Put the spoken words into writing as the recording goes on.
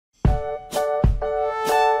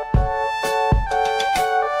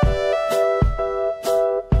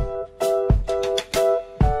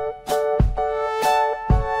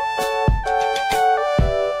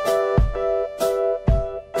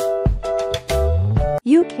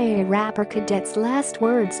UK rapper Cadet's last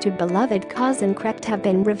words to beloved cousin Krept have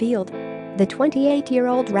been revealed. The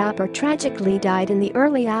 28-year-old rapper tragically died in the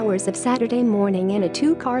early hours of Saturday morning in a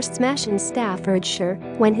two-car smash in Staffordshire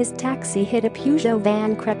when his taxi hit a Peugeot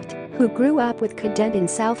van. Krept, who grew up with Cadet in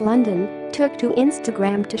South London, took to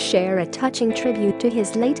Instagram to share a touching tribute to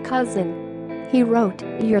his late cousin. He wrote,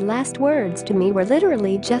 "Your last words to me were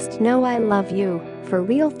literally just know I love you, for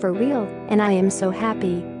real, and I am so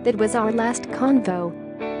happy that was our last convo.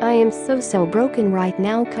 I am so broken right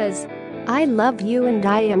now cause I love you and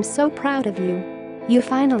I am so proud of you. You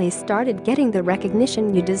finally started getting the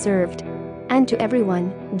recognition you deserved." And to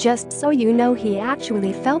everyone, just so you know, he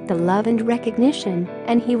actually felt the love and recognition,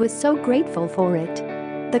 and he was so grateful for it.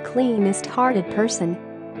 The cleanest-hearted person.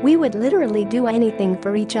 We would literally do anything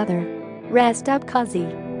for each other. Rest up, cuzzy.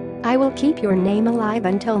 I will keep your name alive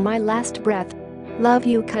until my last breath. Love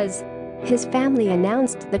you, cuz. His family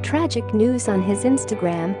announced the tragic news on his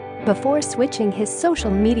Instagram before switching his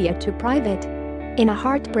social media to private. In a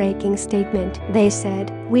heartbreaking statement, they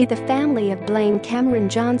said, "We, the family of Blaine Cameron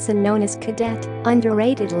Johnson, known as Cadet,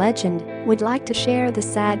 underrated legend, would like to share the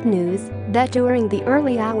sad news that during the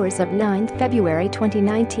early hours of 9th February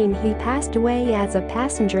 2019 he passed away as a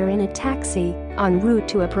passenger in a taxi en route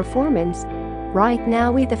to a performance. Right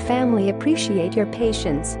now we, the family, appreciate your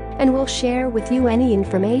patience and will share with you any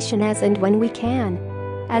information as and when we can."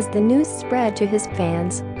 As the news spread to his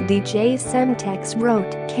fans, DJ Semtex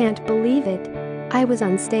wrote, "Can't believe it. I was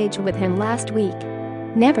on stage with him last week.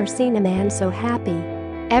 Never seen a man so happy.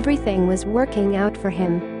 Everything was working out for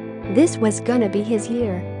him. This was gonna be his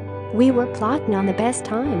year. We were plotting on the best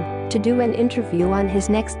time to do an interview on his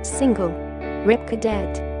next single. Rip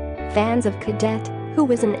Cadet." Fans of Cadet, who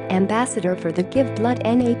was an ambassador for the Give Blood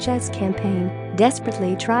NHS campaign,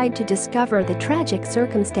 desperately tried to discover the tragic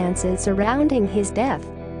circumstances surrounding his death.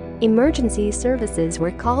 Emergency services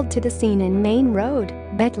were called to the scene in Main Road,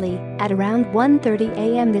 Betley, at around 1:30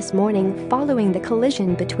 a.m. this morning following the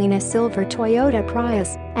collision between a silver Toyota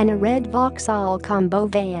Prius and a red Vauxhall combo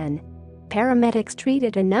van. Paramedics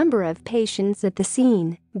treated a number of patients at the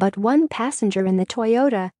scene, but one passenger in the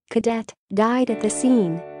Toyota, Cadet, died at the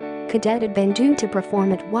scene. Cadet had been due to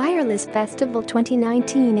perform at Wireless Festival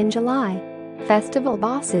 2019 in July. Festival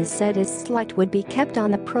bosses said his slot would be kept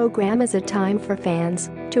on the program as a time for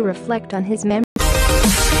fans to reflect on his memory.